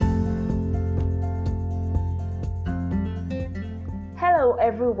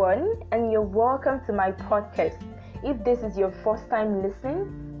everyone, and you're welcome to my podcast. If this is your first time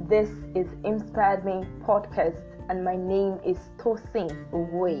listening, this is Inspired Me Podcast, and my name is Tosin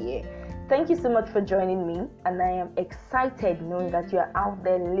Uwoye. Thank you so much for joining me, and I am excited knowing that you're out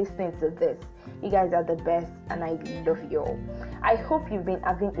there listening to this. You guys are the best, and I love you all. I hope you've been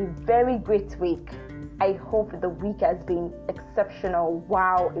having a very great week. I hope the week has been exceptional.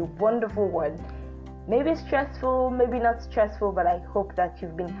 Wow, a wonderful one. Maybe stressful, maybe not stressful, but I hope that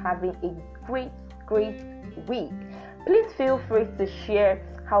you've been having a great week. Please feel free to share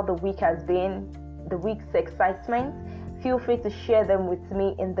how the week has been, the week's excitement. Feel free to share them with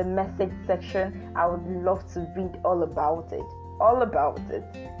me in the message section. I would love to read all about it.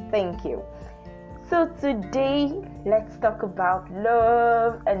 Thank you. So today, let's talk about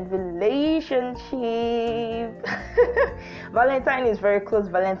love and relationship. Valentine is very close.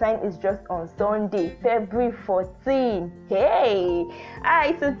 Valentine is just on Sunday, February 14. Hey!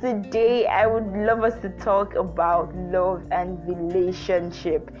 Alright, so today I would love us to talk about love and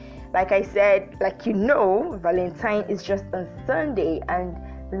relationship. Like I said, Valentine is just on Sunday and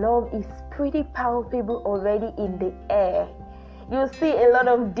love is pretty palpable already in the air. You'll see a lot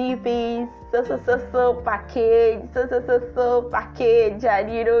of DPs, so package, so package, and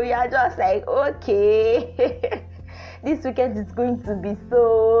you're just like, okay, this weekend is going to be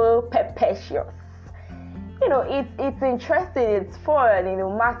so pepecious. It's interesting, it's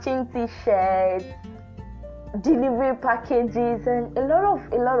fun, matching t-shirts, delivery packages, and a lot of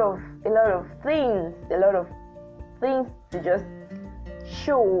things to just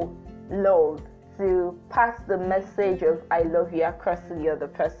show love, to pass the message of I love you across to the other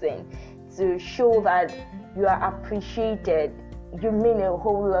person, to show that you are appreciated. You mean a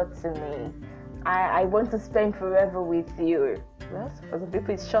whole lot to me. I want to spend forever with you. Well, for some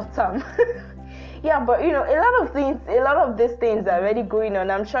people it's short term. Yeah, but a lot of these things are already going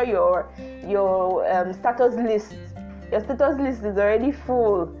on. I'm sure your status list is already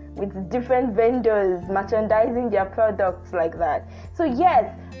full with different vendors merchandising their products like that. So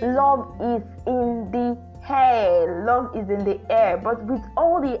yes, love is in the air. Love is in the air, but with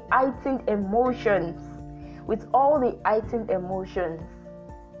all the heightened emotions,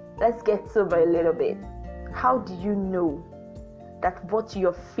 let's get sober a little bit. How do you know that what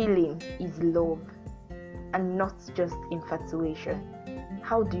you're feeling is love and not just infatuation?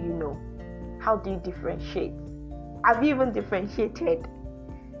 How do you know? How do you differentiate? Have you even differentiated?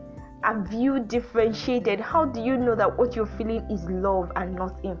 Have you differentiated? How do you know that what you're feeling is love and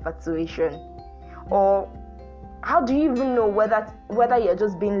not infatuation? Or how do you even know whether you're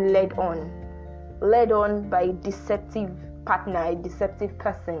just being led on by a deceptive partner, a deceptive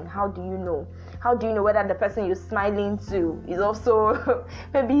person? How do you know? How do you know whether the person you're smiling to is also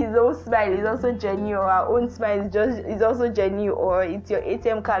maybe his own smile is also genuine, or our own smile is also genuine, or it's your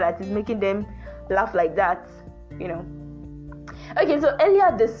ATM card that is making them laugh like that? Okay, so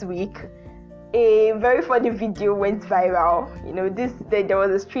earlier this week, a very funny video went viral. There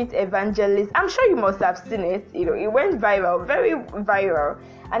was a street evangelist. I'm sure you must have seen it. It went viral, very viral.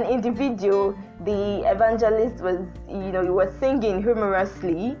 And in the video, the evangelist was, he was singing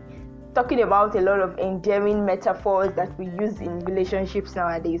humorously, talking about a lot of endearing metaphors that we use in relationships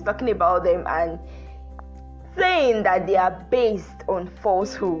nowadays, talking about them and saying that they are based on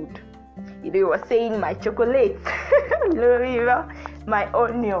falsehood. He was saying my chocolate, my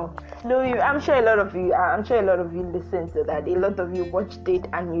onion. I'm sure a lot of you listened to that. A lot of you watched it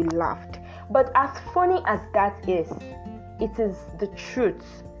and you laughed. But as funny as that is, it is the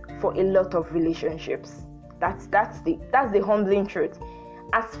truth for a lot of relationships. That's the humbling truth.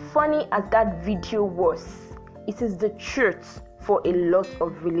 As funny as that video was, it is the truth for a lot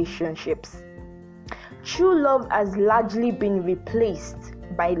of relationships. True love has largely been replaced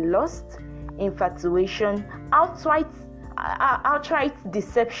by lust, infatuation, outright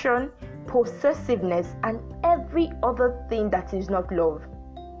deception, possessiveness, and every other thing that is not love.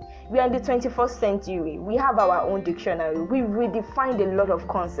 We are in the 21st century. We have our own dictionary. We've redefined a lot of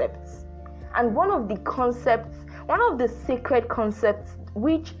concepts. And one of the sacred concepts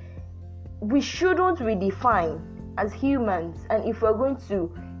which we shouldn't redefine as humans, and if we're going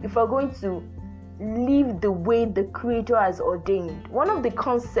to live the way the Creator has ordained, one of the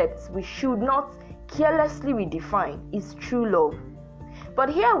concepts we should not carelessly redefine is true love. But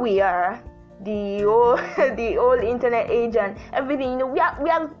here we are, the old internet age and everything. We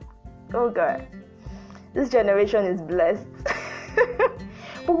are. Oh God, this generation is blessed.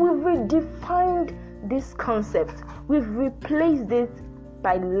 But we've redefined this concept. We've replaced it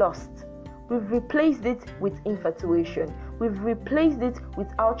by lust. We've replaced it with infatuation. We've replaced it with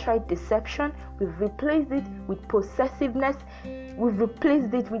outright deception. We've replaced it with possessiveness. we've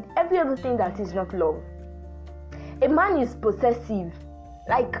replaced it with every other thing that is not love. A man is possessive,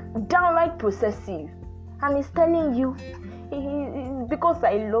 like downright possessive, and he's telling you, because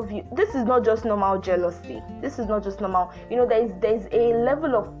I love you. This is not just normal jealousy. This is not just normal. There's a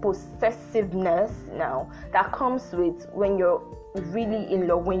level of possessiveness now that comes with when you're really in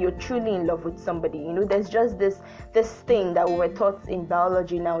love, when you're truly in love with somebody. There's just this thing that we were taught in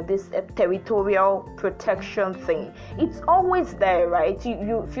biology now, this territorial protection thing. It's always there, right?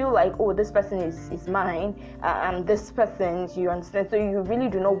 You feel like, oh, this person is mine, and this person, you understand, so you really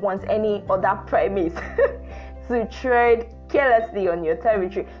do not want any other primate to tread carelessly on your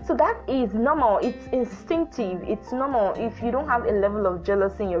territory. So that is normal. It's instinctive. It's normal. If you don't have a level of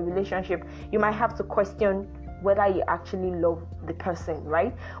jealousy in your relationship, you might have to question whether you actually love the person,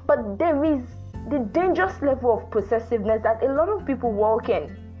 right? But there is the dangerous level of possessiveness that a lot of people walk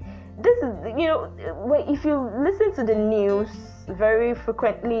in. This is, if you listen to the news very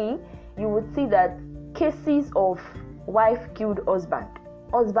frequently, you would see that cases of wife killed husband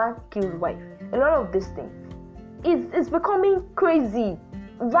killed wife. A lot of these things. It's becoming crazy,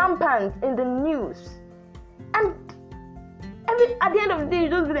 rampant in the news. And at the end of the day, you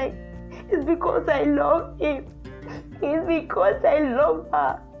just be like, it's because I love him. It's because I love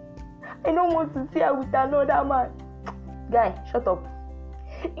her. I don't want to see her with another man. Guy, shut up.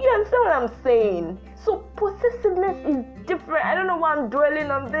 You understand what I'm saying? So possessiveness is different. I don't know why I'm dwelling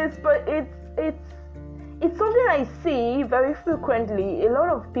on this, but it's something I see very frequently. A lot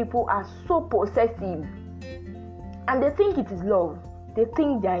of people are so possessive, and they think it is love. They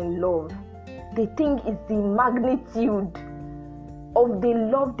think they are in love. They think it's the magnitude of the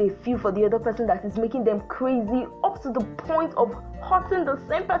love they feel for the other person that is making them crazy, up to the point of hurting the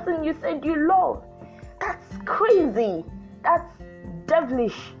same person you said you love. That's crazy. That's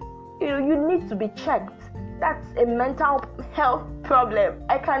devilish. You need to be checked. That's a mental health problem.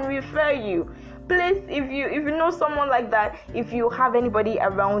 I can refer you. Please, if you know someone like that, if you have anybody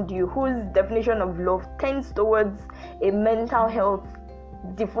around you whose definition of love tends towards a mental health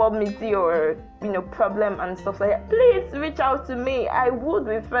deformity or problem and stuff like that, please reach out to me. I would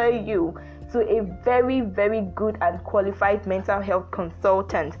refer you to a very, very good and qualified mental health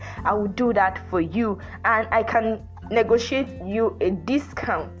consultant. I will do that for you, and I can negotiate you a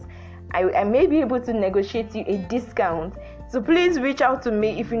discount. I may be able to negotiate you a discount. So please reach out to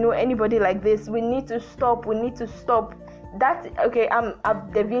me if you know anybody like this. We need to stop that. Okay,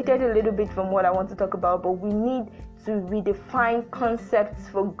 I've deviated a little bit from what I want to talk about, but we need to redefine concepts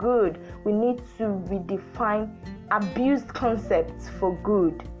for good. We need to redefine abused concepts for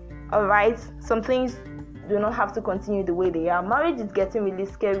good. Alright, some things do not have to continue the way they are. Marriage is getting really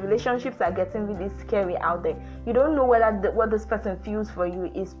scary. Relationships are getting really scary out there. You don't know whether what this person feels for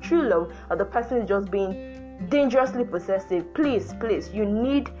you is true love or the person is just being dangerously possessive. Please, you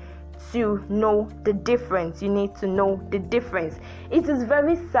need to know the difference. You need to know the difference. It is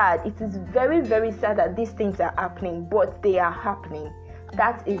very sad. It is very, very sad that these things are happening, but they are happening.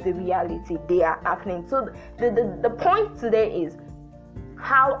 That is the reality. They are happening. So the point today is,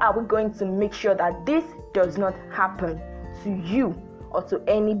 how are we going to make sure that this does not happen to you or to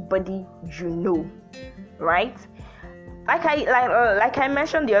anybody you know, right? Like I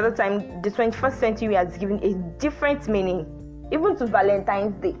mentioned the other time, the 21st century has given a different meaning, even to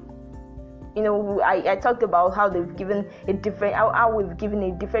Valentine's Day. I talked about how they've given how we've given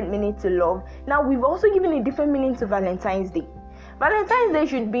a different meaning to love. Now we've also given a different meaning to Valentine's Day. Valentine's Day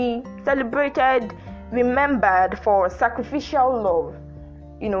should be celebrated, remembered for sacrificial love.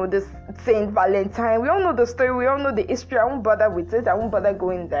 This Saint Valentine, we all know the story, we all know the history. I won't bother with it, I won't bother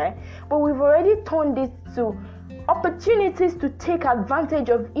going there. But we've already turned it to opportunities to take advantage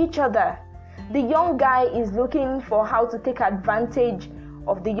of each other. The young guy is looking for how to take advantage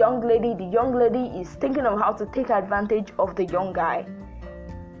of the young lady. The young lady is thinking of how to take advantage of the young guy.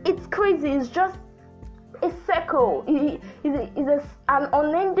 It's crazy. It's just a circle. It's an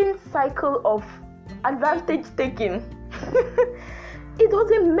unending cycle of advantage taking. It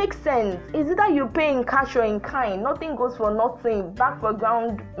doesn't make sense. It's either you pay in cash or in kind. Nothing goes for nothing. Back for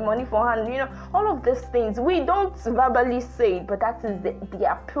ground, money for hand. All of these things. We don't verbally say it, but that is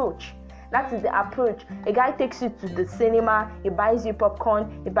the approach. That is the approach. A guy takes you to the cinema, he buys you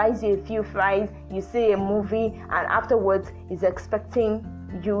popcorn, he buys you a few fries, you see a movie, and afterwards he's expecting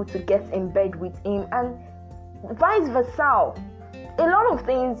you to get in bed with him, and vice versa. A lot of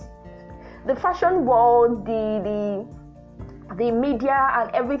things, the fashion world, the media and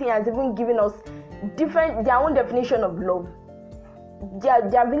everything has even given us their own definition of love.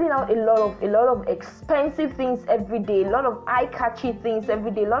 they're billing out a lot of expensive things every day, a lot of eye-catchy things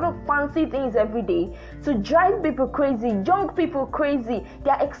every day, a lot of fancy things every day to drive people crazy, young people crazy.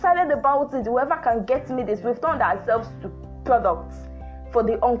 They're excited about it. Whoever can get me this, we've turned ourselves to products for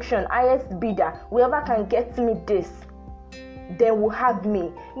the auction, highest bidder. Whoever can get me this, then will have me.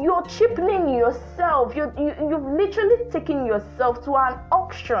 You're cheapening yourself. You've literally taken yourself to an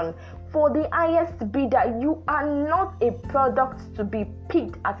auction for the highest bidder. You are not a product to be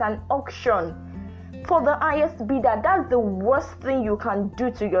picked at an auction for the highest bidder. That's the worst thing you can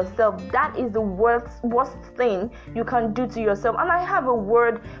do to yourself. That is the worst thing you can do to yourself. And I have a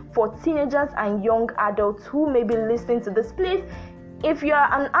word for teenagers and young adults who may be listening to this. Please, if you're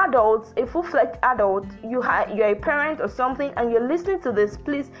an adult, a full-fledged adult, you're a parent or something, and you're listening to this,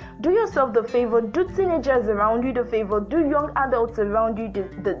 please do yourself the favor, do teenagers around you the favor, do young adults around you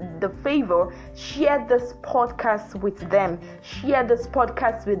the favor. Share this podcast with them. Share this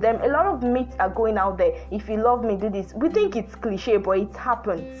podcast with them. A lot of myths are going out there. If you love me, do this. We think it's cliche, but it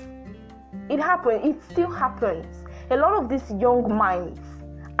happens. It happens. It still happens. A lot of these young minds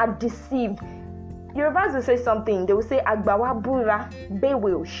are deceived. Yorubas will say something. They will say Agbawa Bura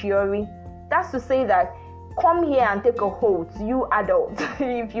Bewe Oshiori. That's to say that come here and take a hold, you adult.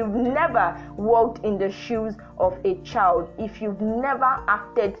 If you've never walked in the shoes of a child, if you've never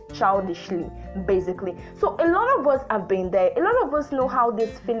acted childishly, basically. So a lot of us have been there. A lot of us know how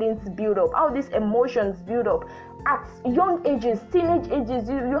these feelings build up, how these emotions build up at young ages, teenage ages.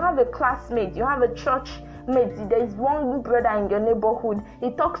 You have a classmate, you have a church mate, there is one brother in your neighborhood,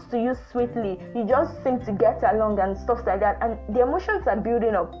 he talks to you sweetly, you just seem to get along and stuff like that, and the emotions are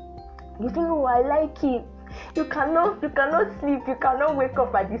building up. You think, oh, I like him. You cannot sleep, you cannot wake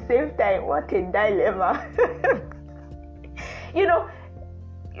up at the same time. What a dilemma. You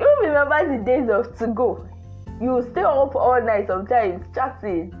remember the days of to go. You stay up all night sometimes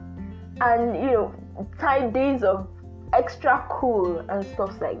chatting, and days of extra cool and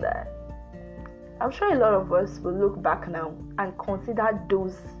stuff like that. I'm sure a lot of us will look back now and consider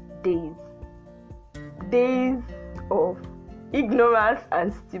those days of ignorance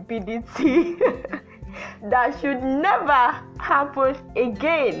and stupidity that should never happen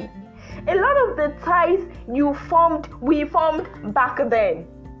again. A lot of the ties we formed back then,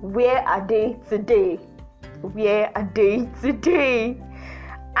 where are they today? Where are they today?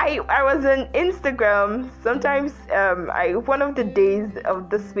 I was on Instagram. Sometimes one of the days of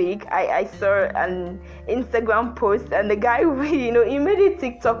this week I saw an Instagram post, and the guy he made a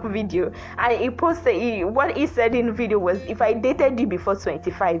TikTok video, and he posted what he said in the video was, if I dated you before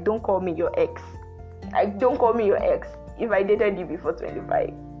 25, don't call me your ex. Don't call me your ex if I dated you before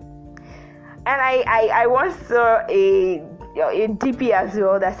 25. And I once saw a DP as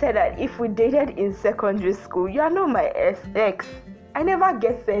well that said that if we dated in secondary school, you are not my ex. I never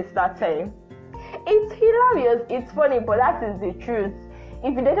get sense that time. It's hilarious, it's funny, but that is the truth.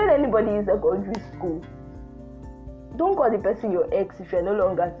 If you dated anybody in secondary school, don't call the person your ex if you're no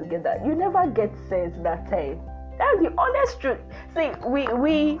longer together. You never get sense that time. That's the honest truth. See,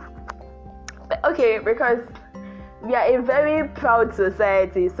 because we are a very proud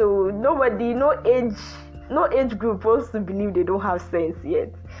society, so no age group wants to believe they don't have sense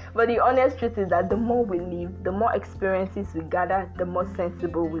yet. But the honest truth is that the more we live, the more experiences we gather, the more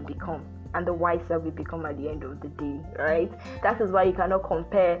sensible we become, and the wiser we become at the end of the day, right? That is why you cannot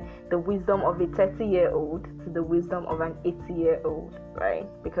compare the wisdom of a 30-year-old to the wisdom of an 80-year-old, right?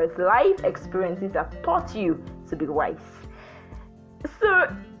 Because life experiences have taught you to be wise. So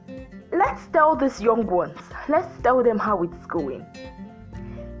let's tell these young ones, let's tell them how it's going.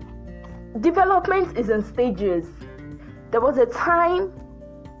 Development is in stages. There was a time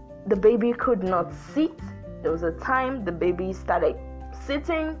the baby could not sit. There was a time the baby started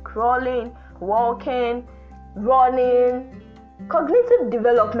sitting, crawling, walking, running. Cognitive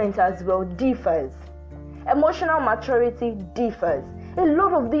development as well differs. Emotional maturity differs. A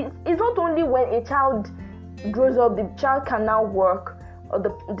lot of this is not only when a child grows up, the child can now work, or the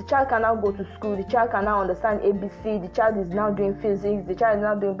child can now go to school, the child can now understand ABC, the child is now doing physics, the child is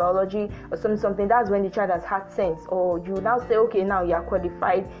now doing biology or something. That's when the child has had sense. Or you now say, okay, now you are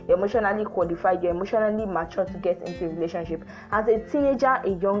qualified, you're emotionally qualified, you're emotionally mature to get into a relationship. As a teenager, a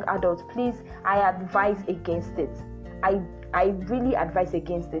young adult, please, I advise against it. I really advise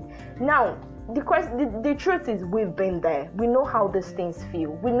against it. Now, the truth is, we've been there. We know how these things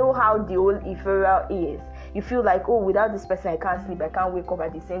feel. We know how the old ethereal is. You feel like, oh, without this person I can't sleep, I can't wake up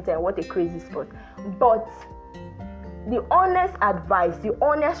at the same time. What a crazy spot. But the honest advice, the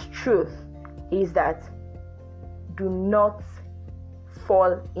honest truth is that do not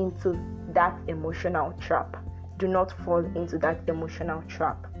fall into that emotional trap. do not fall into that emotional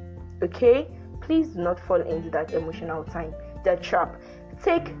trap. Okay? Please do not fall into that emotional trap.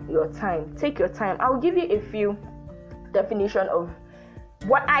 Take your time. I'll give you a few definition of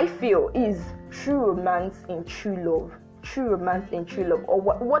what I feel is true romance in true love. Or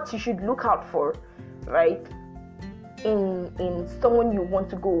what you should look out for, right? In someone you want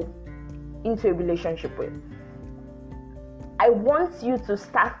to go into a relationship with. I want you to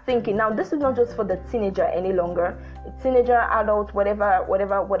start thinking. Now, this is not just for the teenager any longer. Teenager, adult,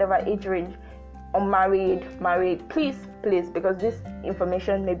 whatever age range, unmarried, married. Please, because this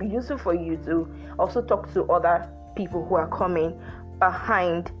information may be useful for you to also talk to other people who are coming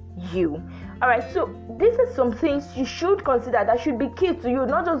behind you. Alright, so these are some things you should consider that should be key to you,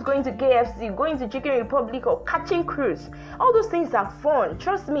 not just going to KFC, going to Chicken Republic, or catching cruise. All those things are fun.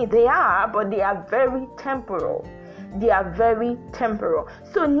 Trust me, they are, but they are very temporal.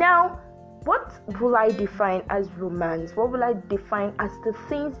 So now, what will I define as romance? What will I define as the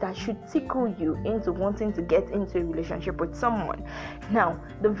things that should tickle you into wanting to get into a relationship with someone? Now,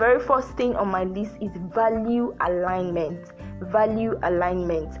 the very first thing on my list is value alignment.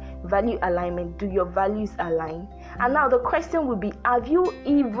 Do your values align? And now the question will be, have you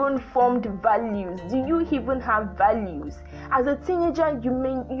even formed values? Do you even have values? As a teenager, you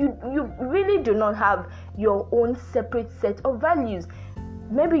really do not have your own separate set of values.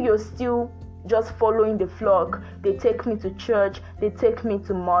 Maybe you're still just following the flock. They take me to church, they take me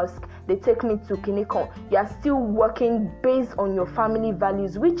to mosque, they take me to Kinikon. You are still working based on your family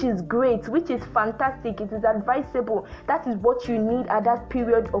values, which is great, which is fantastic. It is advisable. That is what you need at that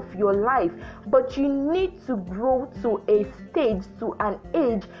period of your life. But you need to grow to a stage, to an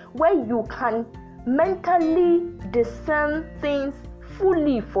age where you can mentally discern things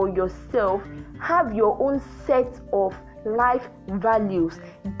fully for yourself, have your own set of life values.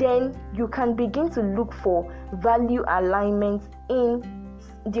 Then you can begin to look for value alignment in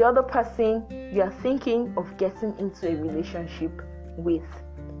the other person you are thinking of getting into a relationship with.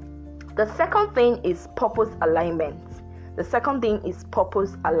 The second thing is purpose alignment. Today's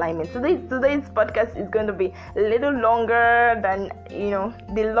podcast is going to be a little longer than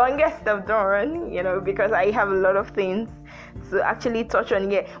the longest I've done, because I have a lot of things to actually touch on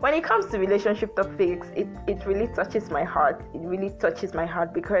here. When it comes to relationship topics, it really touches my heart.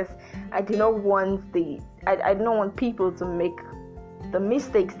 Because I do not want people to make the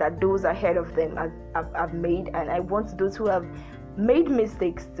mistakes that those ahead of them have made, and I want those who have made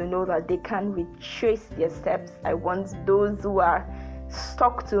mistakes to know that they can retrace their steps. I want those who are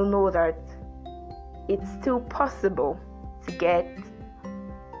stuck to know that it's still possible to get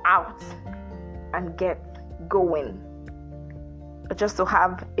out and get going, just to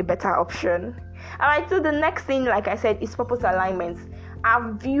have a better option. Alright, so the next thing, like I said, is purpose alignment.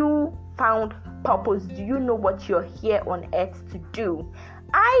 Have you found purpose? Do you know what you're here on earth to do?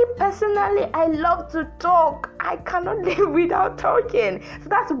 I personally love to talk. I cannot live without talking. So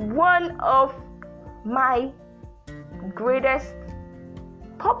that's one of my greatest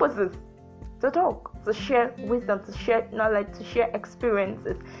purposes, to talk, to share wisdom, to share knowledge, to share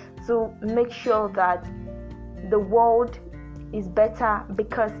experiences, to make sure that the world is better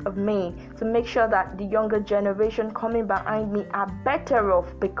because of me, to make sure that the younger generation coming behind me are better off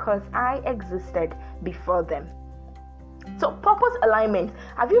because I existed before them. So purpose alignment.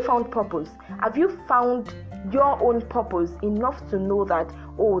 Have you found purpose? Have you found your own purpose enough to know that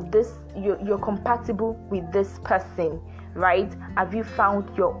you're compatible with this person, right? Have you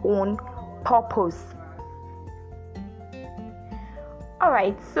found your own purpose?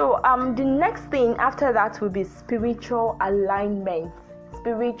 Alright, so the next thing after that will be spiritual alignment.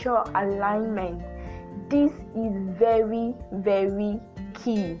 This is very, very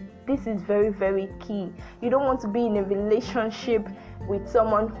key. Very key. You don't want to be in a relationship with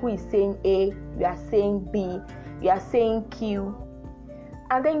someone who is saying A, you are saying B, you are saying Q,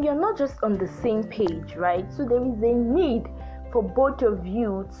 and then you're not just on the same page, right? So there is a need for both of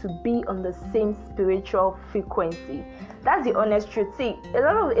you to be on the same spiritual frequency. That's the honest truth. See, a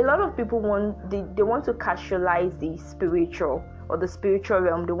lot of people want to casualize the spiritual or the spiritual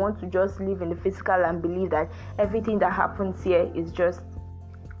realm. They want to just live in the physical and believe that everything that happens here is just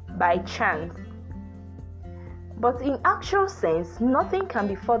by chance. But in actual sense, nothing can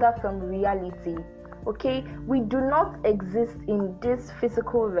be further from reality. Okay, we do not exist in this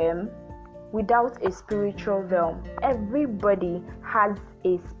physical realm without a spiritual realm. Everybody has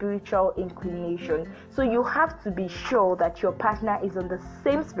a spiritual inclination, so you have to be sure that your partner is on the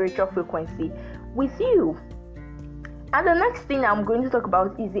same spiritual frequency with you. And the next thing I'm going to talk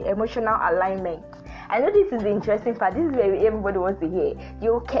about is the emotional alignment. I know this is the interesting part. This is where everybody wants to hear.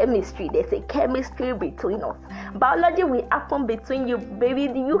 Your chemistry. They say chemistry between us. Biology will happen between you, baby.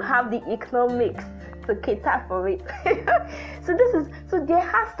 Do you have the economics to cater for it? So there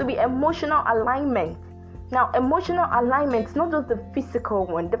has to be emotional alignment. Now, emotional alignment is not just the physical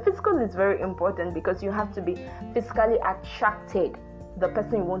one. The physical is very important because you have to be physically attracted to the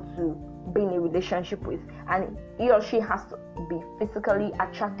person you want to be in a relationship with, and he or she has to be physically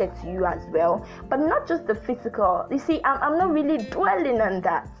attracted to you as well. But not just the physical. You see, I'm not really dwelling on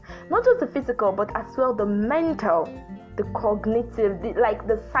that. Not just the physical, but as well the mental, the cognitive,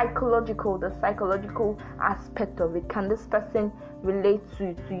 the psychological aspect of it. Can this person relate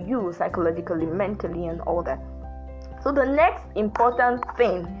to you psychologically, mentally, and all that? So the next important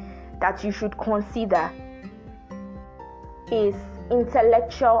thing that you should consider is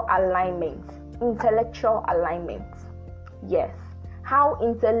intellectual alignment. Yes. How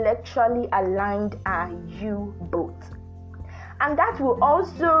intellectually aligned are you both? And that will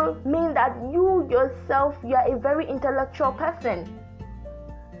also mean that you yourself, you are a very intellectual person.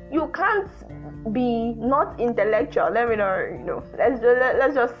 You can't be not intellectual. Let me know,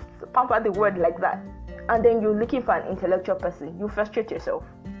 let's just pump out the word like that. And then you're looking for an intellectual person. You frustrate yourself.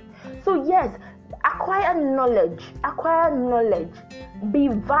 So yes, acquire knowledge. Be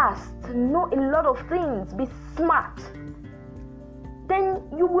vast. Know a lot of things. Be smart. Then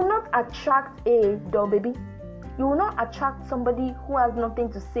you will not attract a dull baby. You will not attract somebody who has nothing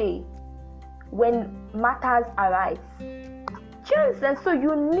to say when matters arise. Do you understand? So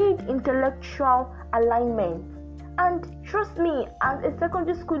you need intellectual alignment. And trust me, as a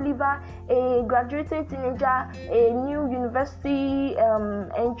secondary school leaver, a graduating teenager, a new university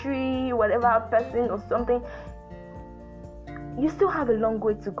entry, whatever person or something, you still have a long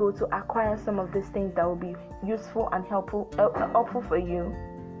way to go to acquire some of these things that will be useful and helpful for you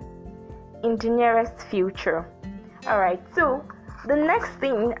in the nearest future. Alright, so the next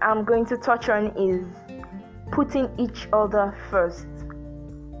thing I'm going to touch on is putting each other first.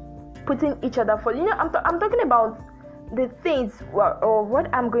 Putting each other first. I'm talking about the things or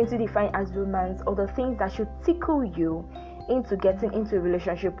what I'm going to define as romance, or the things that should tickle you into getting into a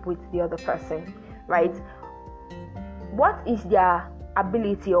relationship with the other person, right? What is their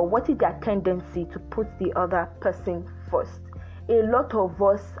ability, or what is their tendency to put the other person first? A lot of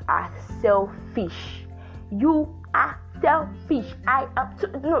us are selfish. You are selfish. I am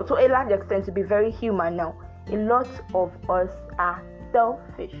to a large extent, to be very human now. A lot of us are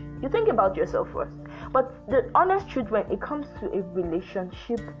selfish. You think about yourself first. But the honest truth when it comes to a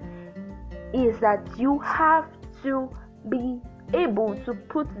relationship is that you have to be able to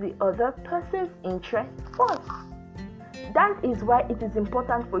put the other person's interest first. That is why it is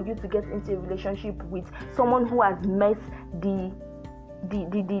important for you to get into a relationship with someone who has met the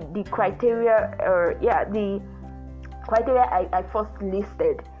criteria, the criteria I first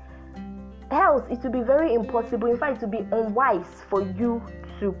listed. Else, it will be very impossible. In fact, it will be unwise for you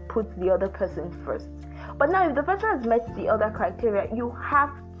to put the other person first. But now, if the person has met the other criteria, you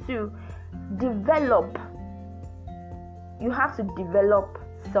have to develop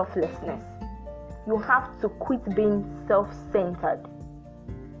selflessness. You have to quit being self-centered,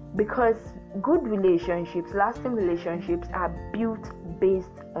 because good relationships, lasting relationships, are built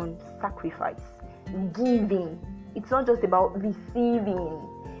based on sacrifice, giving. It's not just about receiving.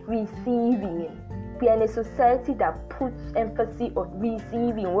 We are in a society that puts emphasis on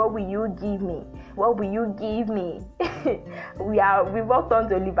receiving. What will you give me? What will you give me? We've walked on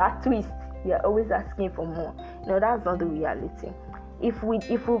to Oliver Twist. We are always asking for more. No, that's not the reality. If we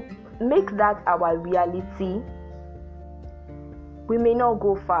make that our reality, we may not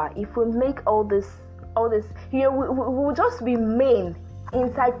go far. If we make all this, we will just remain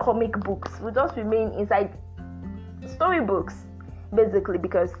inside comic books. We'll just remain inside storybooks, basically,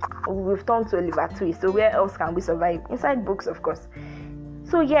 because we've turned to Oliver Twist. So where else can we survive? Inside books, of course.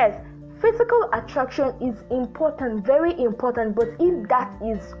 So yes, physical attraction is important, very important. But if that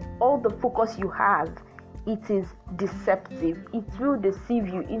is all the focus you have, it is deceptive. It will deceive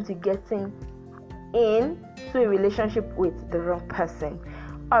you into getting into a relationship with the wrong person.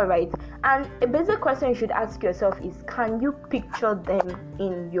 Alright, and a basic question you should ask yourself is, can you picture them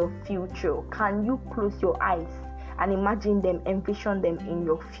in your future? Can you close your eyes and imagine them, envision them in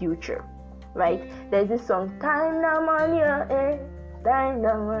your future? Right? There's this song, time na money, time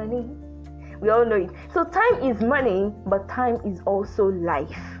na money. We all know it. So time is money, but time is also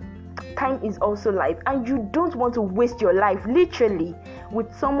life. Time is also life, and you don't want to waste your life literally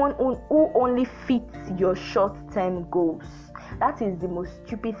with someone who only fits your short-term goals. That is the most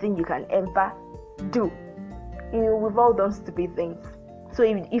stupid thing you can ever do. We've all done stupid things. So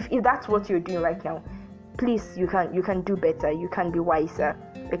if that's what you're doing right now, please, you can do better. You can be wiser.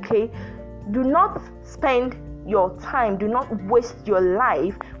 Okay? Do not spend your time, do not waste your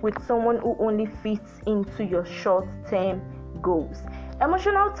life with someone who only fits into your short-term goals.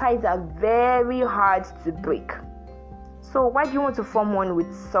 Emotional ties are very hard to break. So why do you want to form one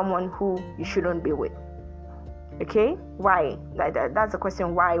with someone who you shouldn't be with? Okay? Why? That's the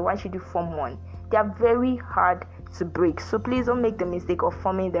question. Why should you form one? They are very hard to break. So please don't make the mistake of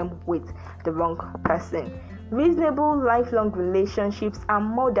forming them with the wrong person. Reasonable lifelong relationships are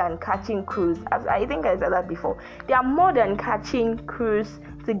more than catching cruise. I think I said that before. They are more than catching cruise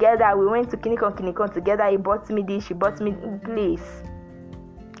together. We went to Kinikon together. He bought me this, she bought me this.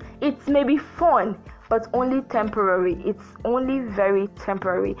 It may be fun, but only temporary. It's only very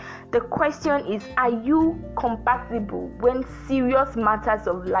temporary. The question is, are you compatible when serious matters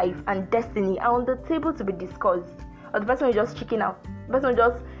of life and destiny are on the table to be discussed? Or the person will just chicken out? The person will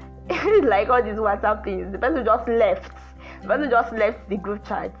just like all these WhatsApp things. The person just left. The person just left the group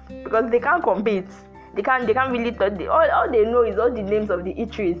chat because they can't compete. They can't really talk. All they know is all the names of the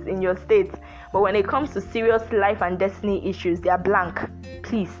eateries in your state. But when it comes to serious life and destiny issues, they are blank.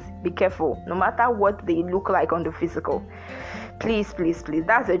 Please be careful. No matter what they look like on the physical. Please.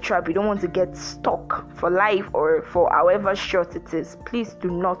 That's a trap. You don't want to get stuck for life or for however short it is. Please do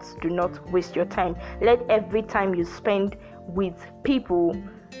not waste your time. Let every time you spend with people,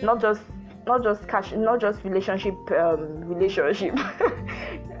 not just cash, not just relationship.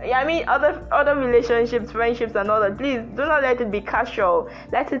 Yeah, I mean other relationships, friendships, and all that. Please do not let it be casual.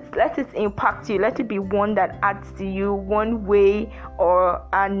 Let it impact you. Let it be one that adds to you one way or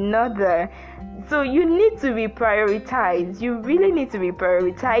another. So you need to reprioritize. You really need to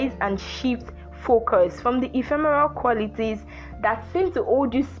reprioritize and shift focus from the ephemeral qualities that seem to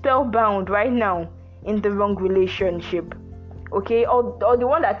hold you spellbound right now in the wrong relationship. Okay, or the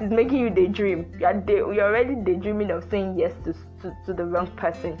one that is making you daydream. You're already daydreaming of saying yes to the wrong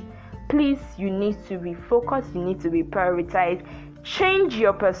person. Please, you need to refocus. You need to reprioritize. Change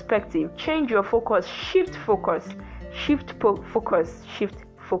your perspective. Change your focus. Shift focus. Shift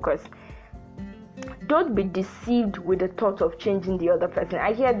focus. Don't be deceived with the thought of changing the other person.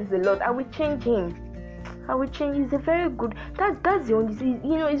 I hear this a lot. I will change him. He's a very good. That's the only thing.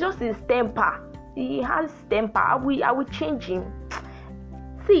 It's just his temper. He has temper. I will change him.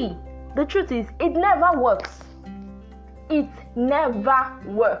 See, the truth is, it never works. It never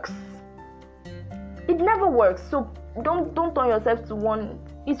works. So don't turn yourself to one.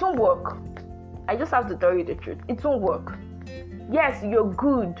 It won't work. I just have to tell you the truth. It won't work. Yes, you're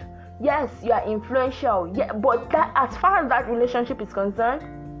good. Yes, you are influential. Yeah, but that, as far as that relationship is concerned,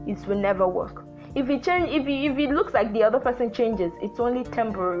 it will never work. If it looks like the other person changes, it's only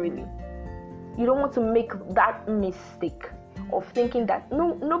temporarily. You don't want to make that mistake of thinking that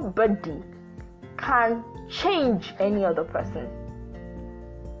nobody can change any other person.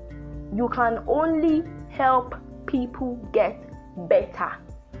 You can only help people get better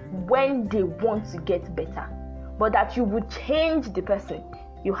when they want to get better. But that you would change the person,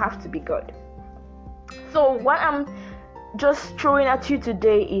 you have to be God. So what I'm just throwing at you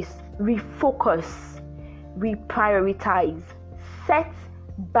today is refocus, reprioritize, set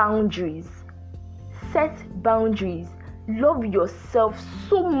boundaries. Love yourself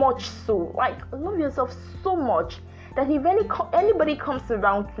so much, love yourself so much that if anybody comes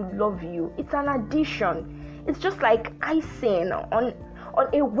around to love you, it's an addition. It's just like icing on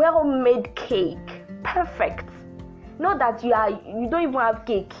a well-made cake. Perfect. Not that you don't even have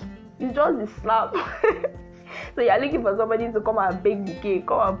cake. It's just the slab. So you're looking for somebody to come and bake the cake,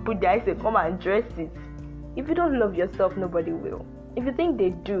 come and put the icing, come and dress it. If you don't love yourself, nobody will. If you think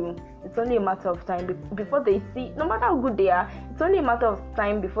they do, it's only a matter of time before they see, no matter how good they are, it's only a matter of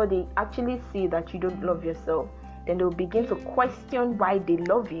time before they actually see that you don't love yourself. Then they'll begin to question why they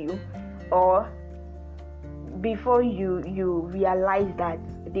love you, or before you realize that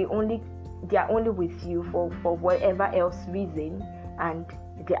they are only with you for whatever else reason, and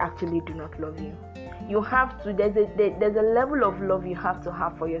they actually do not love you. You have to, there's a level of love you have to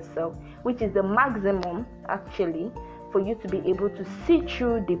have for yourself, which is the maximum actually for you to be able to see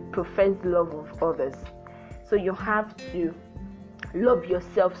through the professed love of others. So you have to love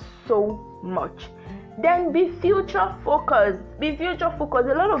yourself so much. Then be future focused.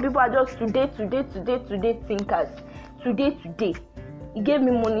 A lot of people are just today thinkers. Today. He gave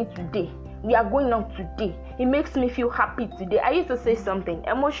me money today. We are going out today. It makes me feel happy today. I used to say something.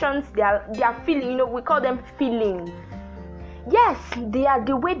 Emotions, they are feeling. We call them feelings. Yes, they are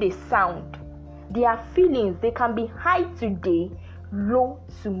the way they sound. They are feelings. They can be high today, low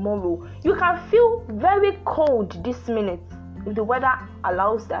tomorrow. You can feel very cold this minute if the weather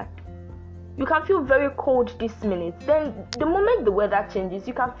allows that. You can feel very cold this minute. Then the moment the weather changes,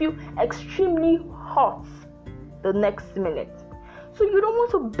 you can feel extremely hot the next minute. So you don't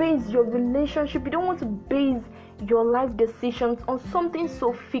want to base your relationship, you don't want to base your life decisions on something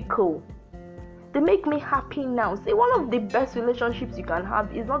so fickle. They make me happy now. See, one of the best relationships you can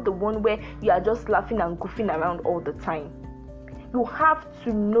have is not the one where you are just laughing and goofing around all the time. You have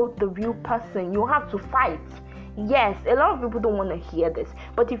to know the real person. You have to fight. Yes, a lot of people don't want to hear this.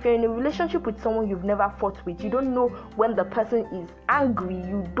 But if you're in a relationship with someone you've never fought with, you don't know when the person is angry.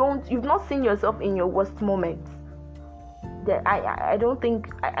 You've not seen yourself in your worst moments. I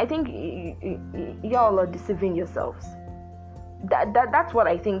think you all are deceiving yourselves. That's what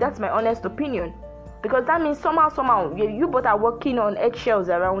I think. That's my honest opinion. Because that means somehow you both are working on eggshells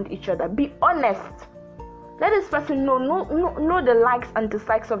around each other. Be honest. Let this person know the likes and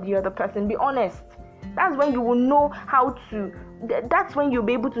dislikes of the other person. Be honest. That's when you will know how to. That's when you'll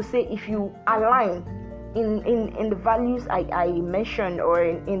be able to say if you align in the values I mentioned, or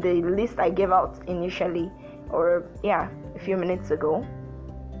in the list I gave out initially, or a few minutes ago.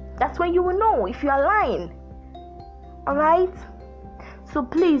 That's when you will know if you align. Alright? So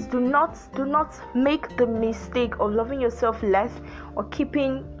please do not make the mistake of loving yourself less, or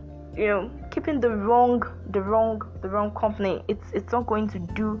keeping the wrong company. It's not going to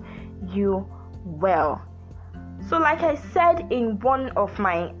do you well. So like I said in one of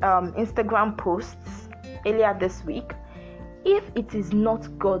my Instagram posts earlier this week, if it is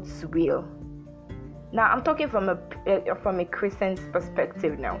not God's will, now I'm talking from a Christian's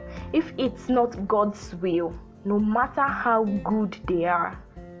perspective now. If it's not God's will, no matter how good they are,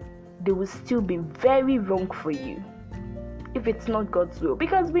 they will still be very wrong for you. If it's not God's will,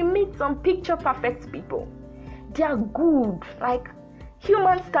 because we meet some picture perfect people. They are good, like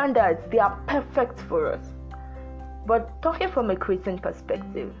human standards, they are perfect for us. But talking from a Christian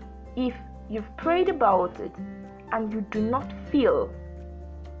perspective, if you've prayed about it and you do not feel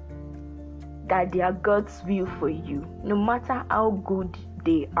that they are God's will for you, no matter how good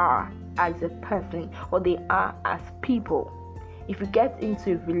they are as a person or they are as people, if you get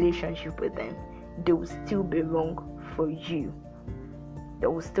into a relationship with them, they will still be wrong for you. They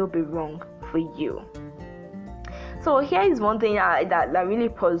will still be wrong for you. So here is one thing that really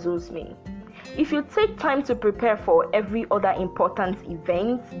puzzles me. If you take time to prepare for every other important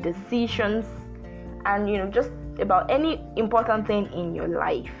event, decisions, and just about any important thing in your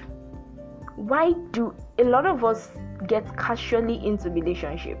life, why do a lot of us get casually into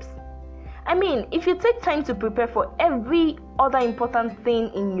relationships? I mean, if you take time to prepare for every other important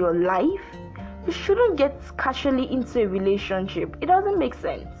thing in your life, you shouldn't get casually into a relationship. It doesn't make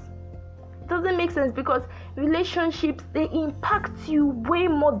sense. It doesn't make sense because relationships, they impact you way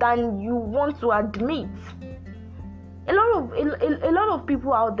more than you want to admit. A lot of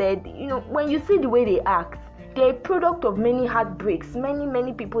people out there, when you see the way they act, they're a product of many heartbreaks,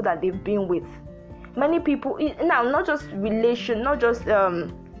 many people that they've been with. Many people now, not just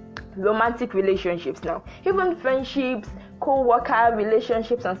romantic relationships now, even friendships, co-worker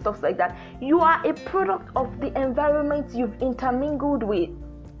relationships and stuff like that. You are a product of the environment you've intermingled with.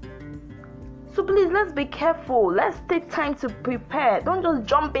 So please, let's be careful. Let's take time to prepare. Don't just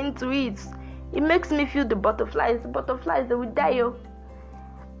jump into it. It makes me feel the butterflies, they will die.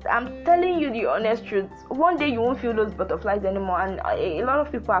 I'm telling you the honest truth. One day you won't feel those butterflies anymore, and a lot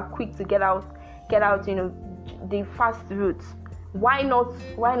of people are quick to get out, the fast route. Why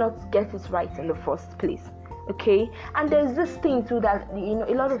not get it right in the first place? Okay? And there's this thing too that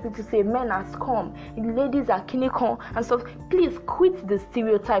a lot of people say men are scum, ladies are kinikon and stuff. Please quit the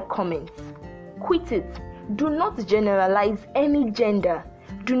stereotype comments. Quit it. Do not generalize any gender.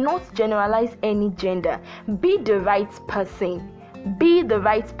 Do not generalize any gender. Be the right person. Be the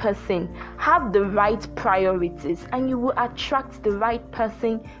right person. Have the right priorities, and you will attract the right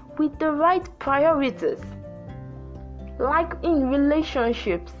person with the right priorities. Like in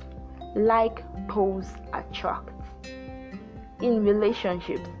relationships, like pose attract. In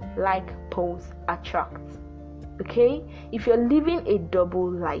relationships, like pose attract. Okay? If you're living a double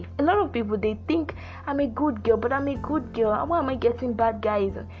life, a lot of people, they think I'm a good girl, but I'm a good girl. Why am I getting bad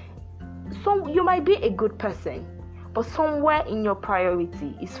guys? So you might be a good person, but somewhere in your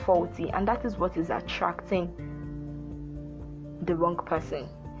priority is faulty, and that is what is attracting the wrong person.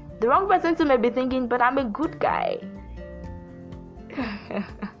 The wrong person too may be thinking, but I'm a good guy.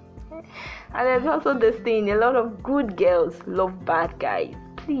 And there's also this thing, a lot of good girls love bad guys.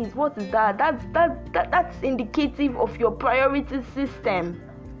 Please, what is that? That's indicative of your priority system.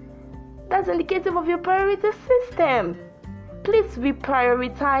 That's indicative of your priority system. Please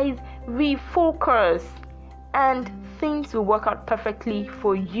reprioritize, refocus, and things will work out perfectly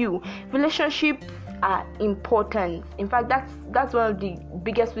for you. Relationships are important. In fact, that's one of the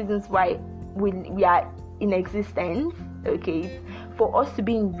biggest reasons why we are in existence. Okay, it's for us to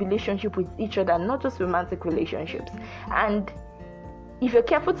be in relationship with each other, not just romantic relationships. And if you're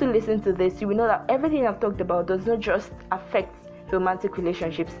careful to listen to this, you will know that everything I've talked about does not just affect romantic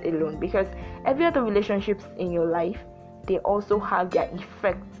relationships alone, because every other relationships in your life, they also have their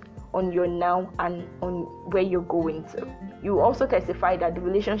effect on your now and on where you're going to. You also testify that the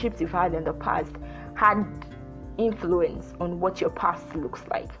relationships you've had in the past had influence on what your past looks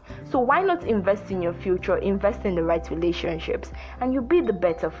like. So why not invest in your future, invest in the right relationships, and you'll be the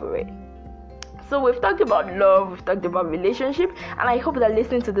better for it. So we've talked about love, we've talked about relationship, and I hope that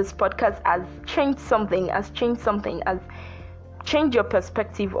listening to this podcast has changed something, has changed your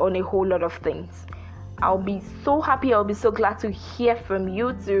perspective on a whole lot of things. I'll be so happy, I'll be so glad to hear from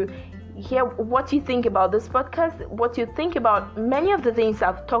you, to hear what you think about this podcast, what you think about many of the things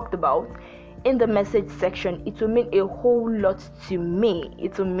I've talked about in the message section. It will mean a whole lot to me.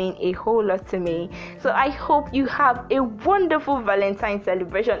 So I hope you have a wonderful Valentine's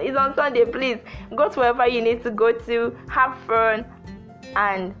celebration. It's on Sunday. Please go to wherever you need to go to, have fun,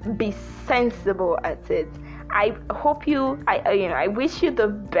 and be sensible at it. I wish you the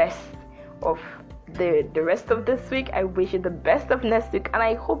best of the rest of this week. I wish you the best of next week, and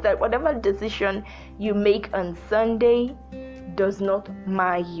I hope that whatever decision you make on Sunday does not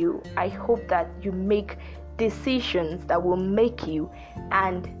mar you. I hope that you make decisions that will make you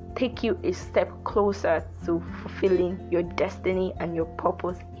and take you a step closer to fulfilling your destiny and your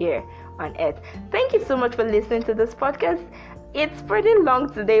purpose here on earth. Thank you so much for listening to this podcast. It's pretty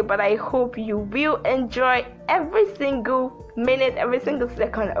long today, but I hope you will enjoy every single minute, every single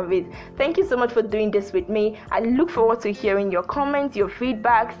second of it. Thank you so much for doing this with me. I look forward to hearing your comments, your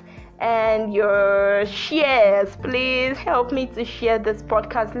feedbacks, and your shares. Please help me to share this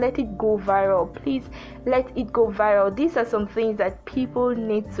podcast. Let it go viral. Please let it go viral. These are some things that people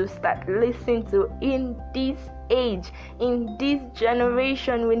need to start listening to in this age, in this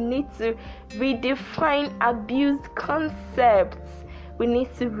generation. We need to redefine abused concepts. We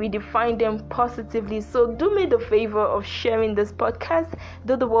need to redefine them positively. So do me the favor of sharing this podcast.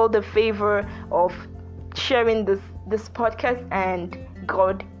 Do the world the favor of sharing this podcast, and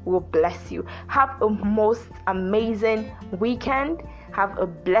God will bless you. Have a most amazing weekend. Have a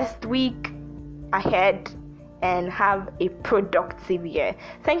blessed week ahead, and have a productive year.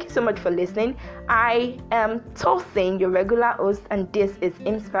 Thank you so much for listening. I am Tosin, your regular host, and this is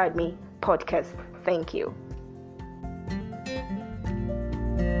Inspired Me Podcast. Thank you.